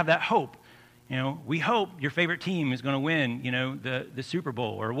 But she can have that hope. We hope your favorite team is going to win, the Super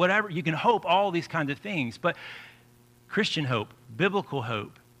Bowl or whatever. You can hope all these kinds of things. But Christian hope, biblical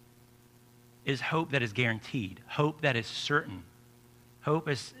hope, is hope that is guaranteed, hope that is certain. Hope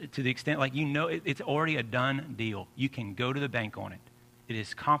is to the extent like it's already a done deal. You can go to the bank on it. It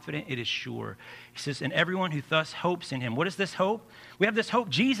is confident. It is sure. He says, and everyone who thus hopes in him. What is this hope? We have this hope.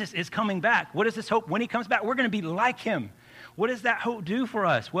 Jesus is coming back. What is this hope? When he comes back, we're going to be like him. What does that hope do for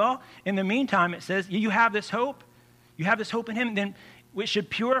us? Well, in the meantime, it says, you have this hope. You have this hope in him. Then we should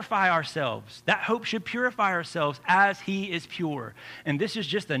purify ourselves. That hope should purify ourselves as he is pure. And this is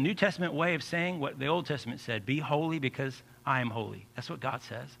just a New Testament way of saying what the Old Testament said. Be holy because I am holy. That's what God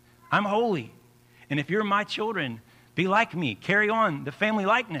says. I'm holy. And if you're my children, be like me. Carry on the family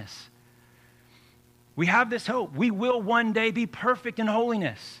likeness. We have this hope. We will one day be perfect in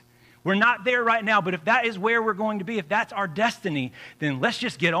holiness. We're not there right now, but if that is where we're going to be, if that's our destiny, then let's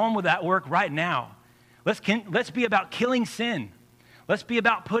just get on with that work right now. Let's be about killing sin. Let's be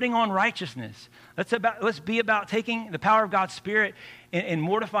about putting on righteousness. Let's be about taking the power of God's Spirit and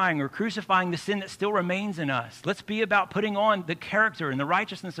mortifying or crucifying the sin that still remains in us. Let's be about putting on the character and the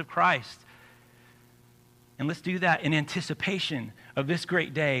righteousness of Christ. And let's do that in anticipation of this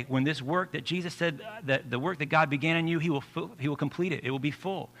great day when this work that Jesus said, that the work that God began in you, he will complete it. It will be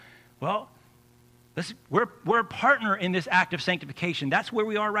full. Well, we're a partner in this act of sanctification. That's where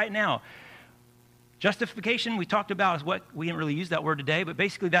we are right now. Justification, we talked about, is what, we didn't really use that word today, but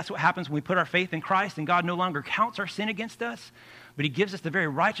basically that's what happens when we put our faith in Christ and God no longer counts our sin against us, but he gives us the very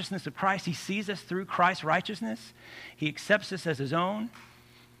righteousness of Christ. He sees us through Christ's righteousness. He accepts us as his own.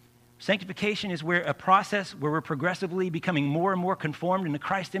 Sanctification is a process where we're progressively becoming more and more conformed into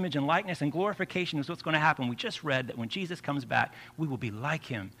Christ's image and likeness, and glorification is what's going to happen. We just read that when Jesus comes back, we will be like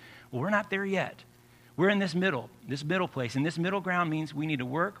him. Well, we're not there yet. We're in this middle place, and this middle ground means we need to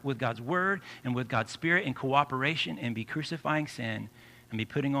work with God's word and with God's Spirit in cooperation and be crucifying sin and be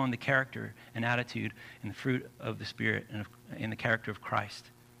putting on the character and attitude and the fruit of the Spirit and in the character of Christ.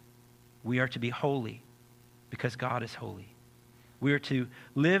 We are to be holy because God is holy. We are to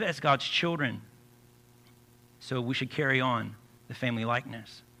live as God's children, so we should carry on the family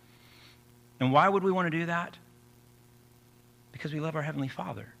likeness. And why would we want to do that? Because we love our Heavenly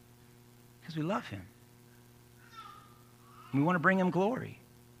Father. Because we love him. We want to bring him glory.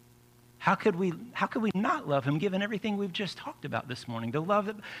 How could we not love him given everything we've just talked about this morning? The love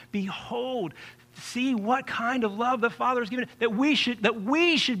that, behold, see what kind of love the Father has given, that we should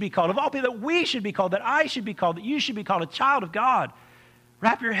be called, of all people, that we should be called, that I should be called, that you should be called a child of God.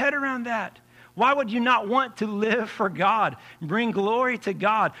 Wrap your head around that. Why would you not want to live for God, bring glory to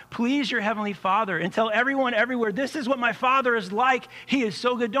God, please your Heavenly Father, and tell everyone everywhere, this is what my Father is like. He is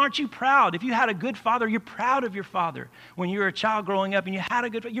so good. Aren't you proud? If you had a good father, you're proud of your father. When you were a child growing up and you had a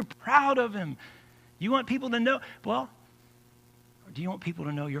good father, you're proud of him. You want people to know, well, do you want people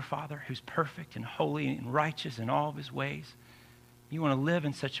to know your Father who's perfect and holy and righteous in all of his ways? You want to live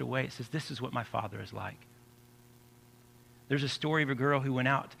in such a way that says, this is what my Father is like. There's a story of a girl who went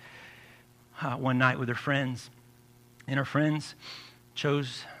out one night with her friends, and her friends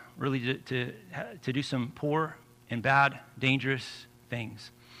chose really to do some poor and bad, dangerous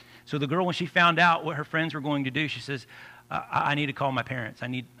things. So the girl, when she found out what her friends were going to do, she says, I need to call my parents. I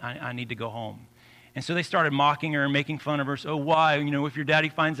need to go home. And so they started mocking her and making fun of her. So why? If your daddy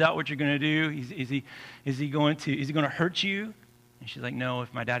finds out what you're going to do, is he going to hurt you? And she's like, no,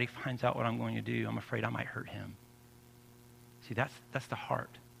 if my daddy finds out what I'm going to do, I'm afraid I might hurt him. See, that's the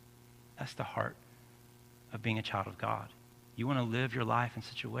heart. That's the heart of being a child of God. You want to live your life in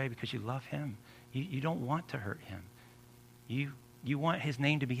such a way because you love him. You don't want to hurt him. You want his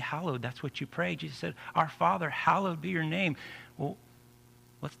name to be hallowed. That's what you pray. Jesus said, our Father, hallowed be your name. Well,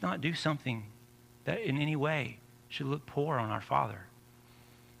 let's not do something that in any way should look poor on our Father.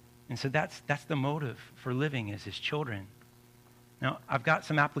 And so that's the motive for living as his children. Now, I've got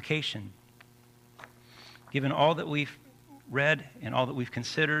some application. Given all that we've read and all that we've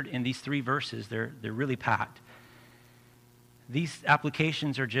considered in these 3 verses, they're really packed. These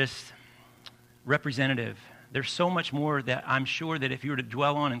applications are just representative. There's so much more that I'm sure that if you were to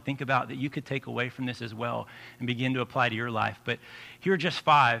dwell on and think about, that you could take away from this as well and begin to apply to your life. But here are just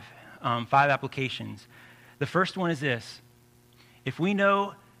 5 applications. The first one is this: if we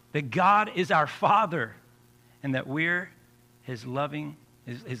know that God is our Father and that we're his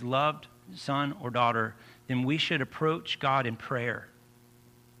loved son or daughter, then we should approach God in prayer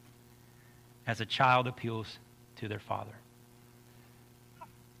as a child appeals to their father.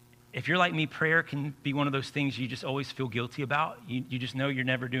 If you're like me, prayer can be one of those things you just always feel guilty about. You just know you're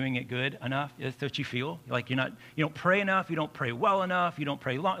never doing it good enough. That's what you feel. Like you don't pray enough, you don't pray well enough, you don't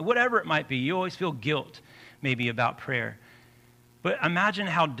pray long, whatever it might be. You always feel guilt maybe about prayer. But imagine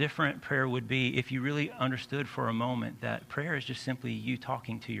how different prayer would be if you really understood for a moment that prayer is just simply you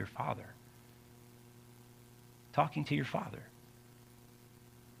talking to your Father. Talking to your Father.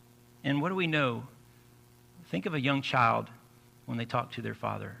 And what do we know? Think of a young child when they talk to their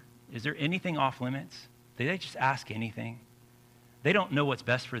father. Is there anything off limits? Do they just ask anything? They don't know what's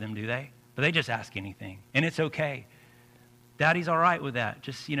best for them, do they? But they just ask anything, and it's okay. Daddy's all right with that.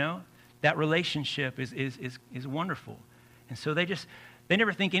 Just, that relationship is wonderful. And so they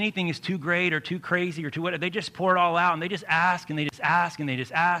never think anything is too great or too crazy or too whatever. They just pour it all out, and they just ask, and they just ask, and they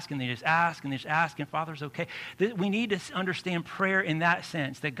just ask, and they just ask, and they just ask, and Father's okay. We need to understand prayer in that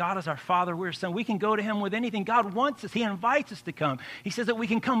sense, that God is our Father, we're His Son. We can go to Him with anything. God wants us. He invites us to come. He says that we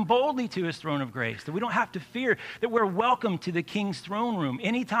can come boldly to His throne of grace, that we don't have to fear, that we're welcome to the King's throne room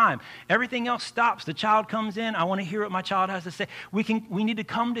anytime. Everything else stops. The child comes in. I want to hear what my child has to say. We need to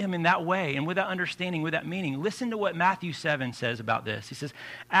come to Him in that way and with that understanding, with that meaning. Listen to what Matthew 7 says about this. He says,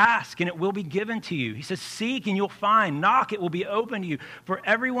 ask and it will be given to you. He says, seek and you'll find. Knock, it will be open to you. For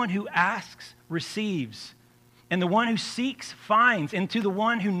everyone who asks receives. And the one who seeks finds. And to the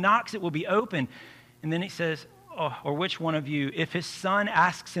one who knocks, it will be open. And then he says, or which one of you, if his son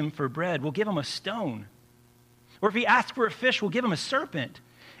asks him for bread, will give him a stone? Or if he asks for a fish, will give him a serpent?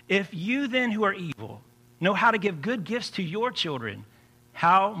 If you then who are evil know how to give good gifts to your children,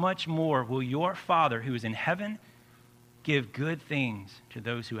 how much more will your Father who is in heaven give good things to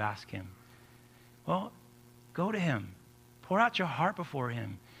those who ask Him? Well, go to Him. Pour out your heart before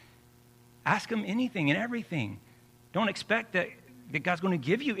Him. Ask Him anything and everything. Don't expect that God's going to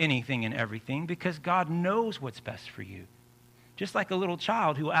give you anything and everything, because God knows what's best for you. Just like a little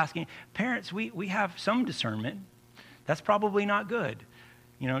child who will ask, parents, we have some discernment. That's probably not good,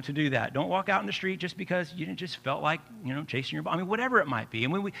 to do that. Don't walk out in the street just because you just felt like, chasing your ball. Whatever it might be.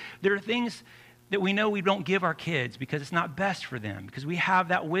 There are things that we know we don't give our kids because it's not best for them, because we have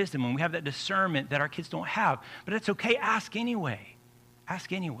that wisdom and we have that discernment that our kids don't have. But it's okay. Ask anyway.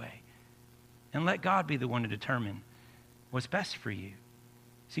 Ask anyway. And let God be the one to determine what's best for you.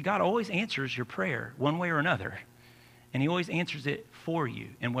 See, God always answers your prayer one way or another. And He always answers it for you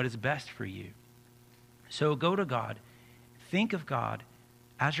and what is best for you. So go to God. Think of God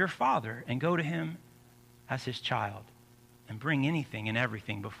as your Father and go to Him as His child. And bring anything and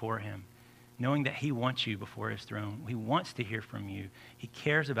everything before Him, knowing that He wants you before His throne. He wants to hear from you. He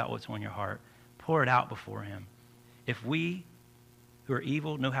cares about what's on your heart. Pour it out before Him. If we who are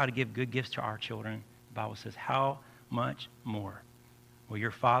evil know how to give good gifts to our children, the Bible says, how much more will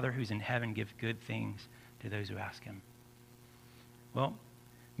your Father who's in heaven give good things to those who ask Him? Well,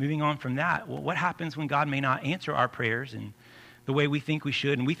 moving on from that, what happens when God may not answer our prayers and the way we think we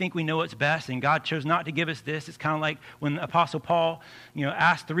should, and we think we know what's best, and God chose not to give us this? It's kind of like when the Apostle Paul,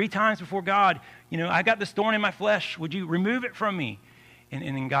 asked 3 times before God, I got this thorn in my flesh. Would you remove it from me? And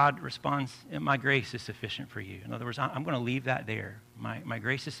then God responds, my grace is sufficient for you. In other words, I'm going to leave that there. My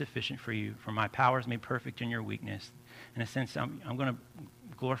grace is sufficient for you, for my power is made perfect in your weakness. In a sense, I'm going to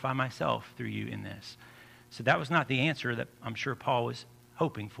glorify myself through you in this. So that was not the answer that I'm sure Paul was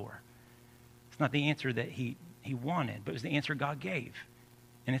hoping for. It's not the answer that he wanted, but it was the answer God gave.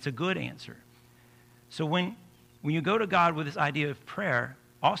 And it's a good answer. So when you go to God with this idea of prayer,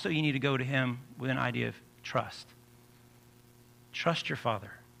 also you need to go to Him with an idea of trust. Trust your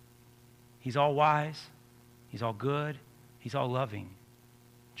Father. He's all wise. He's all good. He's all loving.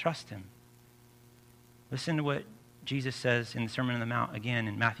 Trust Him. Listen to what Jesus says in the Sermon on the Mount again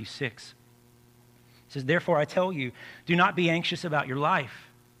in Matthew 6. It says, therefore I tell you, do not be anxious about your life,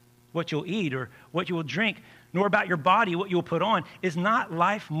 what you'll eat or what you will drink, nor about your body, what you will put on. Is not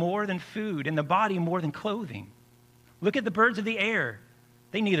life more than food, and the body more than clothing? Look at the birds of the air.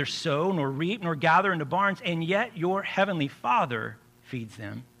 They neither sow nor reap nor gather into barns, and yet your heavenly Father feeds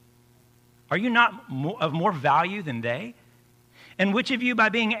them. Are you not of more value than they? And which of you, by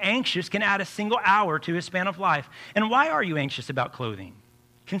being anxious, can add a single hour to his span of life? And why are you anxious about clothing?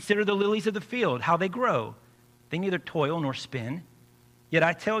 Consider the lilies of the field, how they grow. They neither toil nor spin. Yet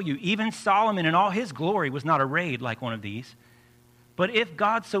I tell you, even Solomon in all his glory was not arrayed like one of these. But if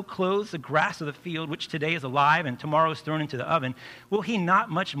God so clothes the grass of the field, which today is alive and tomorrow is thrown into the oven, will He not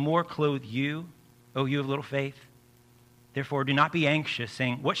much more clothe you, O you of little faith? Therefore, do not be anxious,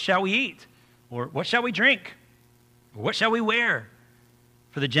 saying, what shall we eat? Or what shall we drink? Or what shall we wear?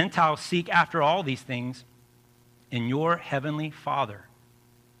 For the Gentiles seek after all these things, and your heavenly Father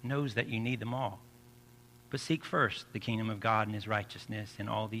knows that you need them all. But seek first the kingdom of God and His righteousness, and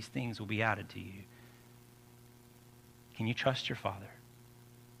all these things will be added to you. Can you trust your Father?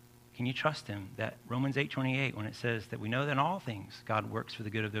 Can you trust Him that Romans 8:28, when it says that we know that in all things God works for the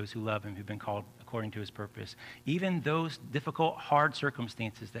good of those who love Him, who've been called according to His purpose, even those difficult, hard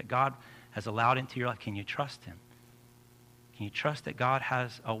circumstances that God has allowed into your life, can you trust Him? Can you trust that God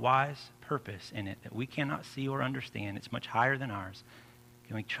has a wise purpose in it that we cannot see or understand? It's much higher than ours.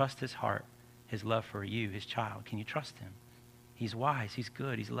 Can we trust his heart, his love for you, his child? Can you trust him? He's wise, he's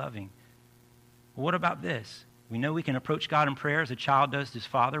good, he's loving. Well, what about this? We know we can approach God in prayer as a child does his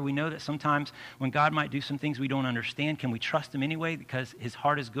father. We know that sometimes when God might do some things we don't understand, can we trust him anyway because his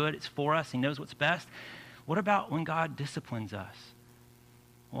heart is good, it's for us, he knows what's best? What about when God disciplines us?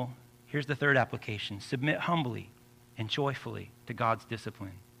 Well, here's the third application. Submit humbly and joyfully to God's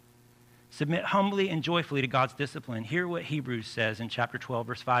discipline. Submit humbly and joyfully to God's discipline. Hear what Hebrews says in chapter 12,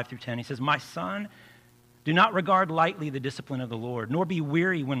 verse 5 through 10. He says, "My son, do not regard lightly the discipline of the Lord, nor be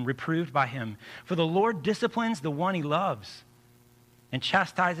weary when reproved by him. For the Lord disciplines the one he loves and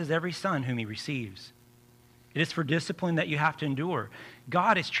chastises every son whom he receives. It is for discipline that you have to endure.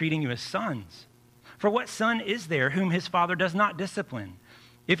 God is treating you as sons. For what son is there whom his father does not discipline?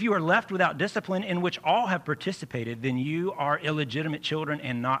 If you are left without discipline in which all have participated, then you are illegitimate children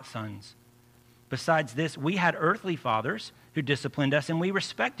and not sons. Besides this, we had earthly fathers who disciplined us, and we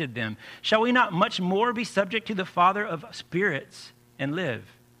respected them. Shall we not much more be subject to the Father of spirits and live?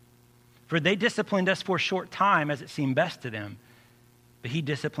 For they disciplined us for a short time as it seemed best to them, but he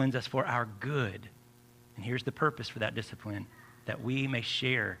disciplines us for our good." And here's the purpose for that discipline, that we may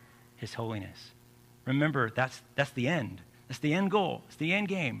share his holiness. Remember, that's the end. That's the end goal. It's the end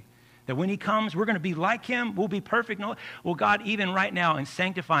game. That when he comes, we're going to be like him. We'll be perfect. Well, God, even right now, in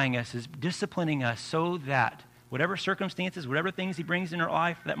sanctifying us, is disciplining us so that whatever circumstances, whatever things he brings in our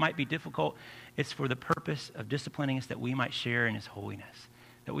life that might be difficult, it's for the purpose of disciplining us that we might share in his holiness,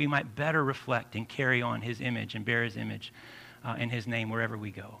 that we might better reflect and carry on his image and bear his image in his name wherever we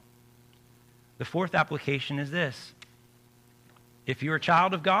go. The fourth application is this. If you're a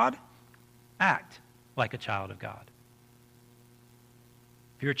child of God, act like a child of God.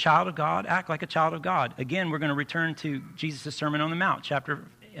 If you're a child of God, act like a child of God. Again, we're going to return to Jesus' Sermon on the Mount,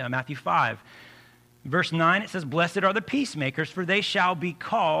 Matthew 5. Verse 9, it says, "Blessed are the peacemakers, for they shall be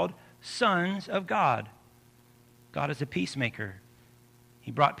called sons of God." God is a peacemaker. He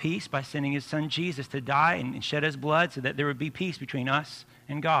brought peace by sending his son Jesus to die and shed his blood so that there would be peace between us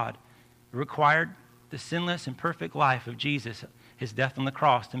and God. It required the sinless and perfect life of Jesus, his death on the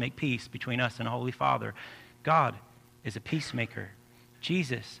cross, to make peace between us and the Holy Father. God is a peacemaker.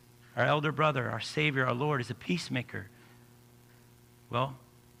 Jesus, our elder brother, our Savior, our Lord, is a peacemaker. Well,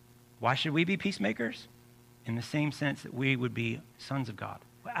 why should we be peacemakers? In the same sense that we would be sons of God.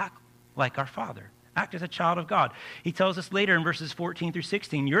 Well, act like our Father. Act as a child of God. He tells us later in verses 14 through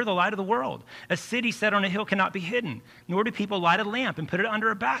 16, "You're the light of the world. A city set on a hill cannot be hidden, nor do people light a lamp and put it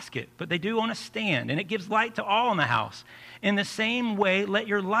under a basket, but they do on a stand, and it gives light to all in the house. In the same way, let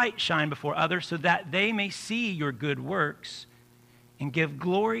your light shine before others so that they may see your good works and give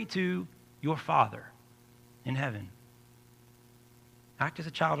glory to your Father in heaven." Act as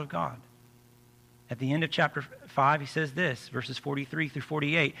a child of God. At the end of chapter 5, he says this, verses 43 through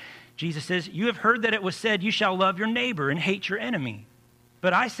 48. Jesus says, "You have heard that it was said, 'You shall love your neighbor and hate your enemy.'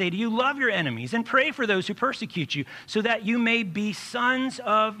 But I say to you, love your enemies and pray for those who persecute you, so that you may be sons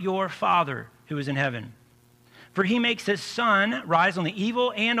of your Father who is in heaven. For he makes his sun rise on the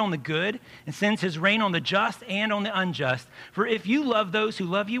evil and on the good, and sends his rain on the just and on the unjust. For if you love those who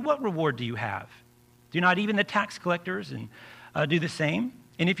love you, what reward do you have? Do not even the tax collectors do the same?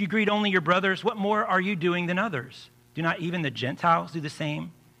 And if you greet only your brothers, what more are you doing than others? Do not even the Gentiles do the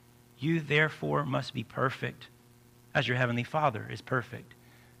same? You therefore must be perfect, as your heavenly Father is perfect."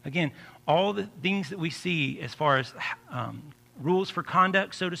 Again, all the things that we see as far as rules for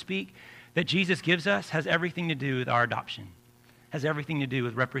conduct, so to speak, that Jesus gives us has everything to do with our adoption, has everything to do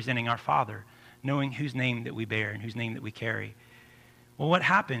with representing our Father, knowing whose name that we bear and whose name that we carry. Well, what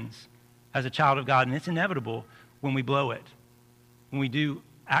happens as a child of God, and it's inevitable when we blow it, when we do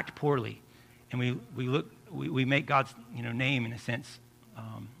act poorly, and we make God's name, in a sense,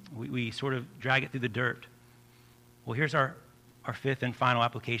 we sort of drag it through the dirt. Well, here's our fifth and final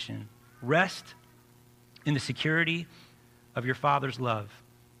application. Rest in the security of your Father's love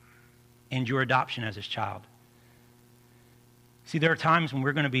and your adoption as his child. See, there are times when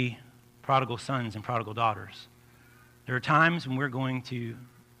we're going to be prodigal sons and prodigal daughters. There are times when we're going to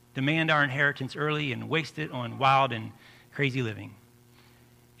demand our inheritance early and waste it on wild and crazy living.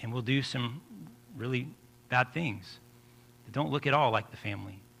 And we'll do some really bad things that don't look at all like the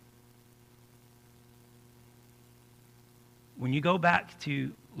family. When you go back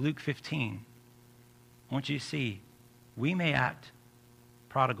to Luke 15, I want you to see, we may act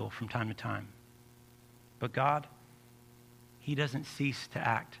prodigal from time to time. But God, he doesn't cease to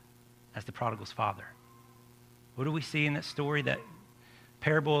act as the prodigal's father. What do we see in that story, that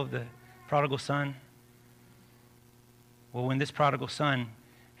parable of the prodigal son? Well, when this prodigal son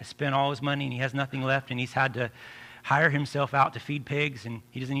has spent all his money and he has nothing left, and he's had to hire himself out to feed pigs, and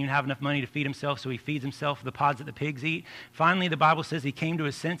he doesn't even have enough money to feed himself, so he feeds himself the pods that the pigs eat. Finally, the Bible says he came to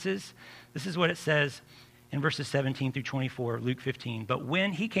his senses. This is what it says in verses 17 through 24, Luke 15. But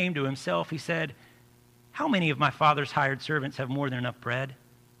when he came to himself, he said, how many of my father's hired servants have more than enough bread?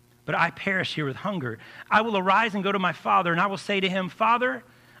 But I perish here with hunger. I will arise and go to my father, and I will say to him, Father,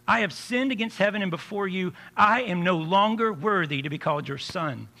 I have sinned against heaven and before you. I am no longer worthy to be called your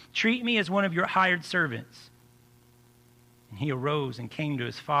son. Treat me as one of your hired servants. And he arose and came to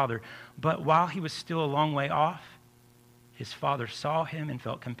his father. But while he was still a long way off, his father saw him and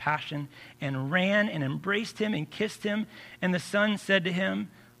felt compassion and ran and embraced him and kissed him. And the son said to him,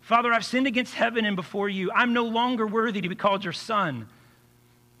 Father, I've sinned against heaven and before you. I'm no longer worthy to be called your son.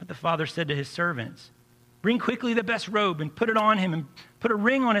 But the father said to his servants, bring quickly the best robe and put it on him, and put a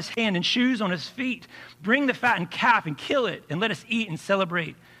ring on his hand and shoes on his feet. Bring the fattened calf and kill it, and let us eat and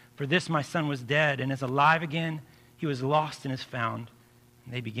celebrate. For this my son was dead and is alive again. He was lost and is found.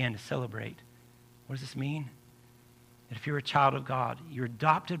 And they began to celebrate. What does this mean? That if you're a child of God, you're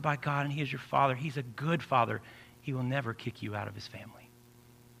adopted by God, and he is your father. He's a good father. He will never kick you out of his family.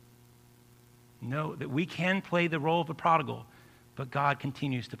 Know that we can play the role of the prodigal, but God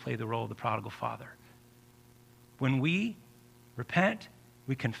continues to play the role of the prodigal father. When we repent,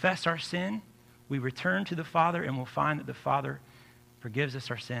 we confess our sin, we return to the Father, and we'll find that the Father forgives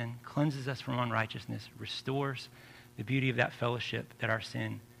us our sin, cleanses us from unrighteousness, restores the beauty of that fellowship that our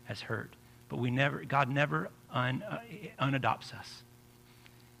sin has hurt. But God never unadopts us.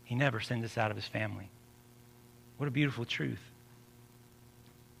 He never sends us out of his family. What a beautiful truth.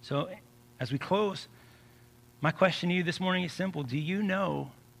 So as we close, my question to you this morning is simple. Do you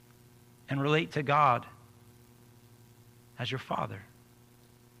know and relate to God as your father?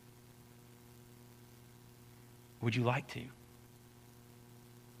 Would you like to?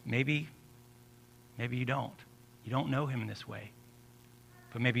 Maybe you don't. You don't know him in this way,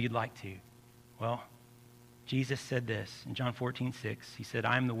 but maybe you'd like to. Well, Jesus said this in John 14:6. He said,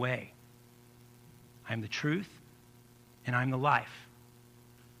 I am the way, I am the truth, and I am the life.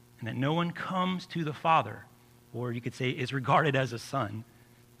 And that no one comes to the Father, or you could say is regarded as a son,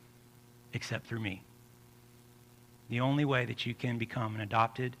 except through me. The only way that you can become an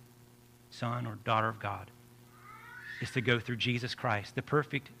adopted son or daughter of God is to go through Jesus Christ, the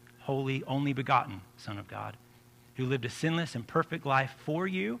perfect, holy, only begotten Son of God, who lived a sinless and perfect life for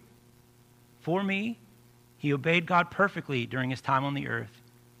you, for me. He obeyed God perfectly during his time on the earth.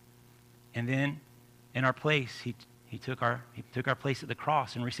 And then in our place, he took our place at the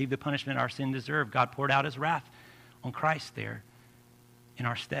cross and received the punishment our sin deserved. God poured out his wrath on Christ there in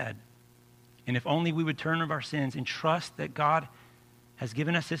our stead. And if only we would turn from our sins and trust that God has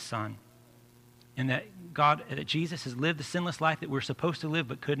given us his son, and that Jesus has lived the sinless life that we're supposed to live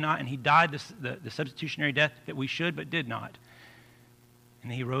but could not, and he died the substitutionary death that we should but did not,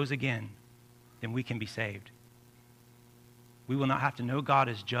 and he rose again, then we can be saved. We will not have to know God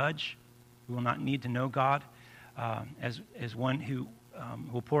as judge. We will not need to know God as one who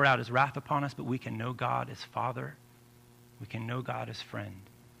will pour out his wrath upon us, but we can know God as Father. We can know God as friend.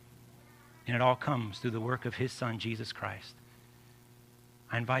 And it all comes through the work of his son, Jesus Christ.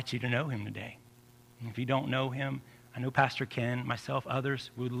 I invite you to know him today. And if you don't know him, I know Pastor Ken, myself,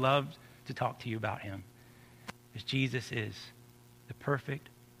 others would love to talk to you about him. Because Jesus is the perfect,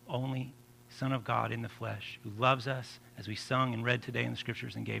 only Son of God in the flesh, who loves us, as we sung and read today in the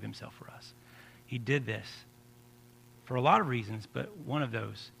scriptures, and gave himself for us. He did this for a lot of reasons, but one of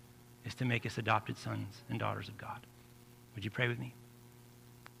those is to make us adopted sons and daughters of God. Would you pray with me?